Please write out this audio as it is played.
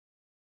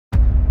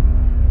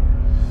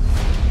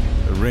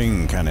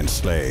ring can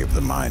enslave the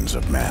minds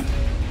of men.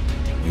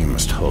 We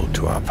must hold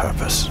to our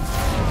purpose,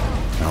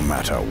 no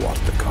matter what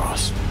the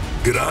cost.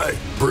 G'day,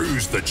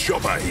 Bruz the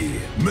Chopper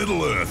here.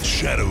 Middle-earth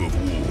Shadow of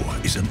War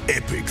is an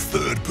epic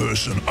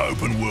third-person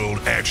open-world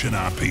action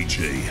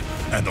RPG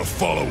and the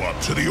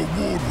follow-up to the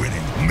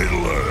award-winning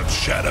Middle-earth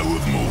Shadow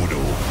of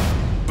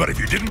Mordor. But if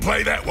you didn't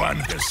play that one,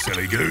 you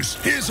silly goose,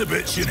 here's the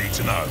bits you need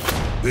to know.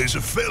 There's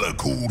a fella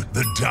called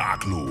the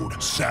Dark Lord,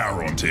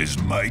 Sauron to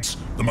his mates,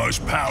 the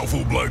most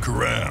powerful bloke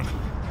around.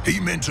 He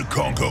meant to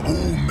conquer all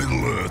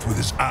Middle-earth with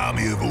his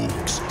army of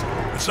orcs.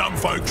 But some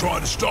folk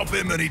tried to stop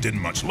him and he didn't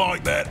much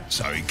like that,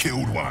 so he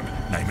killed one,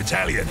 named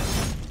Italian.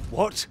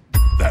 What?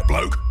 That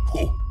bloke?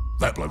 Oh,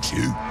 that bloke's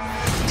you.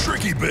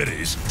 Tricky bit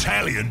is,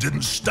 Talion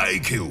didn't stay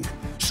killed.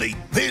 See,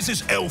 there's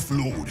this elf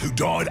lord who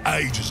died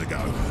ages ago,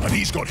 and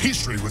he's got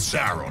history with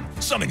Sauron,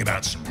 something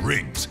about some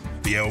rings.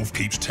 The elf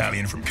keeps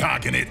Talion from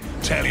carking it,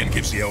 Talion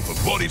gives the elf a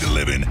body to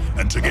live in,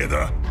 and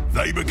together,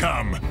 they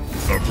become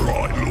the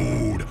Bright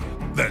Lord.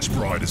 That's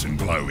bright as in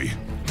glowy,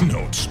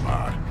 not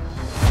smart.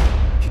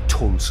 He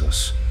taunts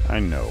us. I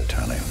know,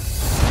 Talion.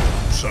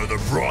 So the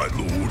Bright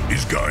Lord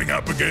is going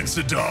up against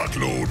the Dark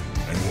Lord,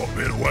 and what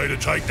better way to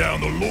take down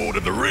the Lord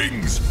of the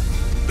Rings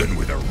than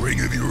with a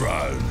ring of your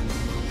own?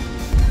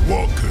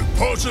 What could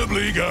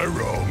possibly go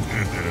wrong?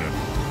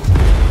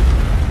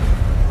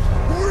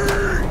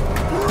 Ring!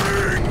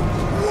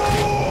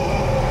 Whoa!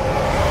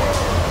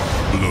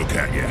 Look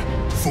at you.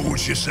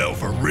 Forge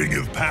yourself a ring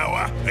of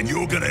power, and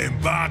you're gonna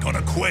embark on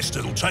a quest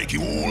that'll take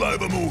you all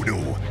over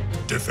Mordor,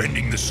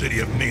 defending the city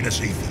of Minas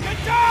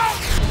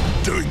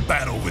Ithil, doing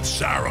battle with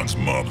Sauron's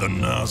mob, the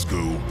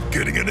Nazgul,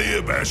 getting an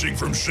ear bashing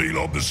from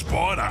Shelob the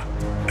Spider,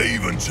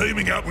 even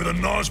teaming up with a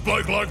nice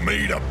bloke like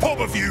me to pop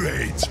a few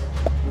heads.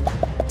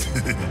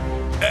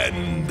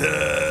 And,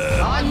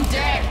 On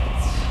deck,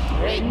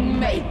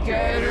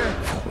 Ringmaker.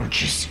 Forge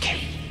his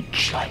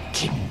cage like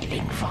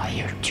kindling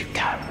fire to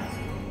come.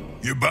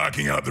 You're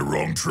barking up the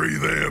wrong tree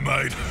there,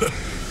 mate.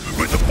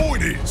 But the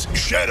point is,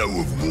 Shadow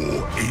of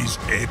War is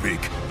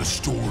epic. The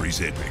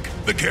story's epic.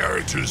 The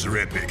characters are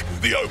epic.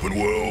 The open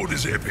world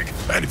is epic.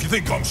 And if you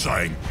think I'm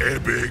saying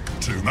epic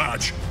too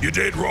much, you're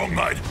dead wrong,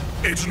 mate.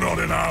 It's not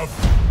enough.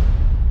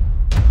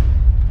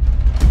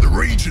 The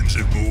regions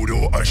of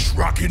Mordor are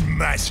shrunken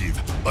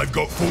massive. They've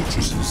got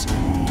fortresses,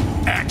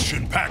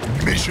 action-packed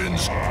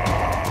missions,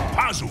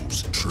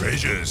 puzzles,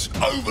 treasures,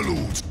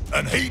 overlords,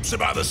 and heaps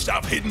of other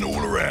stuff hidden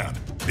all around.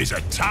 There's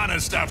a ton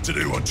of stuff to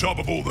do on top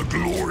of all the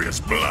glorious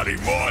bloody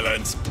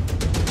violence.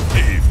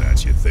 If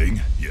that's your thing,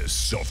 you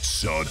soft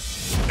sod.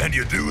 And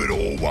you do it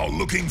all while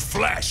looking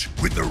flash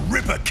with the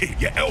Ripper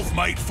kit your elf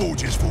mate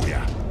forges for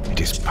you.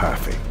 It is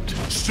perfect.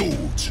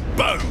 Swords,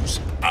 bows,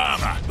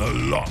 armor, the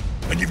lot.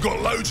 And you've got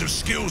loads of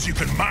skills you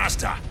can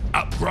master,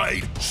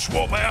 upgrade,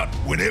 swap out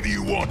whenever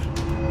you want.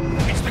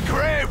 It's the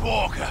Grave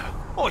Walker.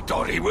 I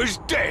thought he was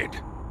dead.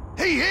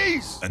 He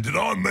is! And did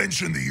I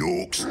mention the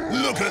orcs?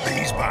 Look at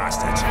these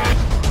bastards.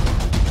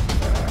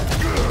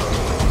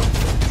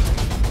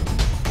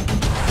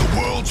 The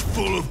world's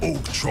full of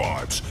orc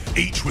tribes,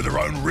 each with their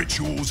own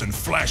rituals and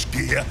flash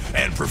gear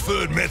and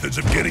preferred methods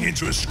of getting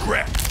into a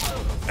scrap.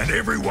 And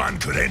everyone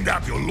could end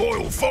up your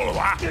loyal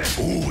follower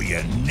or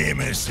your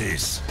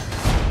nemesis.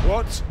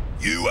 What?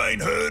 You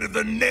ain't heard of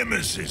the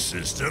Nemesis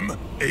system?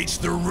 It's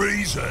the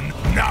reason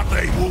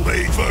nothing will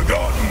be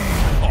forgotten.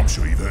 I'm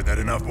sure you've heard that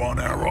enough by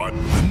now, right?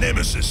 The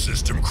Nemesis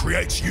system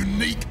creates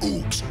unique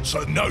orcs,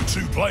 so no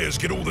two players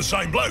get all the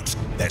same blokes.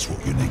 That's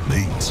what unique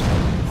means.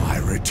 I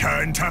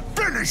return to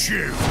finish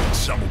you.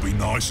 Some will be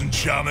nice and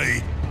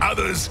chummy,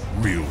 others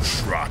real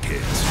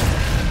shruckheads.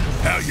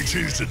 How you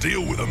choose to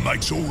deal with them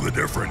makes all the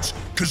difference,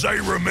 because they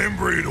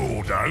remember it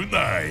all, don't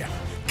they?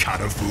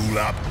 Cut a fool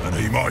up and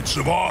he might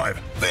survive.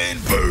 Then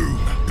boom,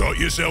 got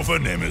yourself a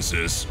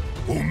nemesis.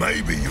 Or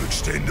maybe you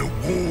extend a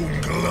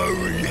warm,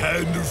 glowy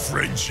hand of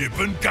friendship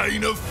and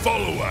gain a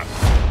follower.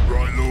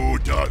 Bright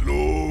Lord, Dark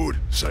Lord,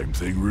 same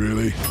thing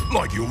really.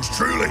 Like yours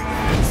truly.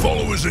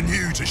 Followers are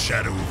new to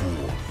Shadow of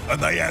War, and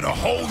they add a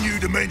whole new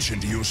dimension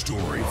to your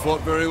story.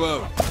 Fought very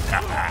well.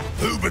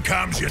 Who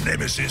becomes your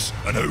nemesis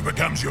and who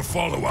becomes your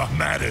follower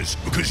matters,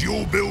 because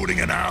you're building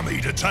an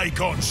army to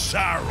take on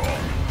Sauron.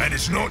 And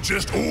it's not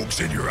just orcs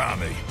in your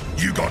army.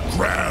 You got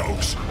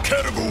Graugs,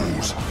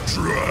 cannibals,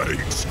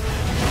 drakes.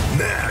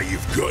 Now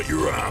you've got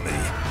your army,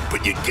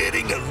 but you're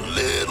getting a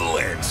little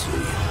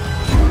antsy.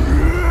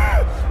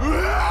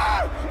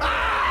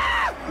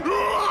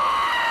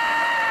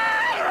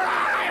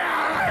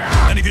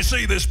 And if you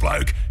see this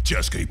bloke,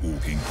 just keep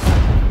walking.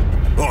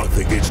 I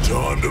think it's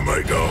time to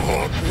make a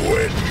hot,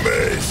 wet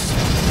mess.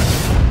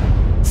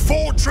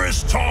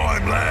 Fortress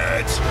time,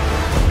 lads.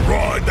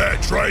 Ride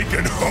that drake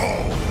and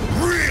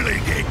really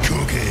get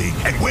cooking.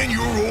 And when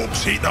your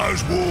orcs hit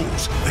those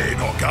walls, they're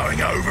not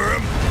going over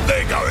them,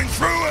 they're going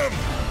through them.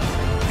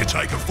 You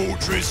take a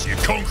fortress, you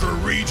conquer a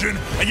region,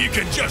 and you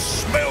can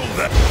just smell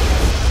that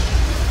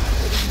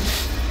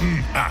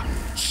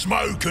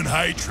smoke and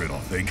hatred, I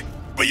think.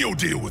 but you'll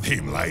deal with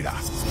him later.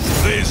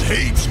 There's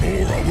heaps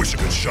more I wish I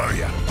could show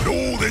you, but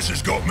all this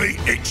has got me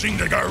itching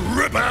to go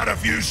rip out a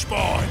few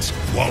spines.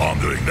 While I'm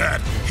doing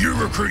that, you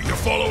recruit your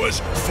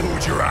followers,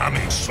 forge your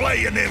army,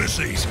 slay your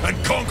nemesis,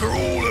 and conquer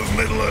all of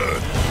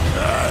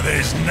Middle-earth.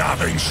 There's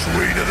nothing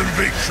sweeter than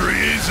victory,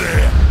 is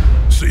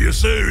there? See you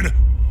soon.